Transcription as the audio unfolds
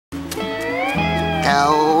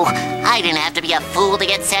So, I didn't have to be a fool to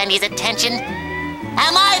get Sandy's attention.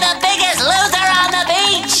 Am I the biggest loser on the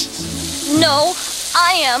beach? No,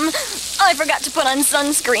 I am. I forgot to put on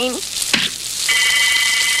sunscreen.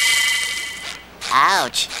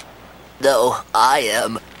 Ouch. No, I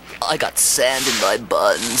am. I got sand in my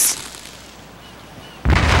buns.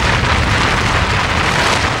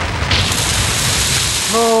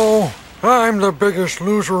 No, I'm the biggest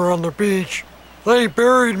loser on the beach. They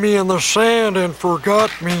buried me in the sand and forgot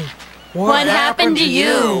me. What happened to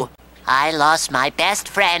you? I lost my best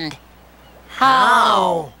friend.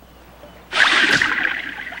 How?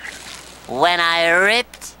 When I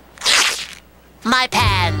ripped my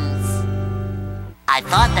pants. I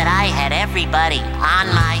thought that I had everybody on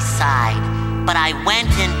my side, but I went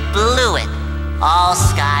and blew it all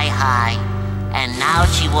sky high. And now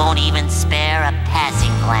she won't even spare a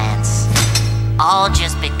passing glance. All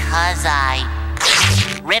just because I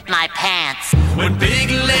ripped my pants. When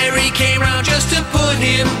Big Larry came round just to put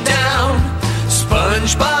him down,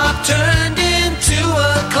 SpongeBob turned into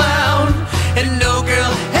a clown. And no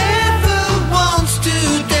girl ever wants to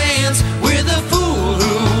dance with a fool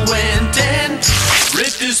who went and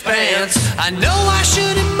ripped his pants. I know I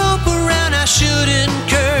shouldn't mope around, I shouldn't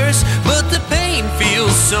curse, but the pain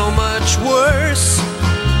feels so much worse.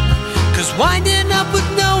 'Cause winding up with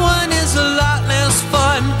no one is a lot less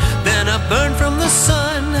fun than a burn from the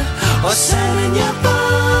sun or sand in your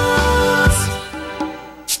buns.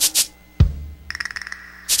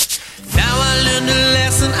 Now I learned a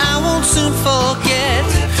lesson I won't soon forget.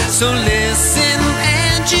 So listen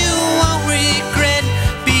and you won't regret.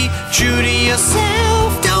 Be true to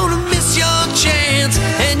yourself, don't miss your chance,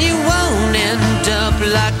 and you won't end up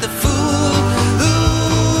like the fool who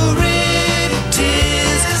ripped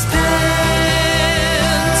his pants.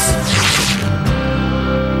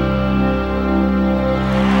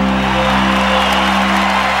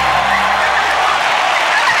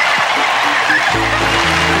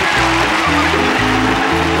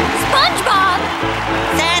 SpongeBob!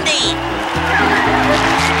 Sandy!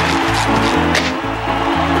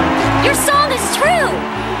 Your song is true!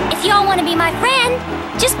 If y'all want to be my friend,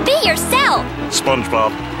 just be yourself.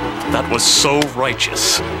 SpongeBob, that was so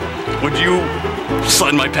righteous. Would you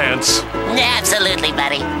sign my pants? Absolutely,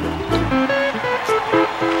 buddy.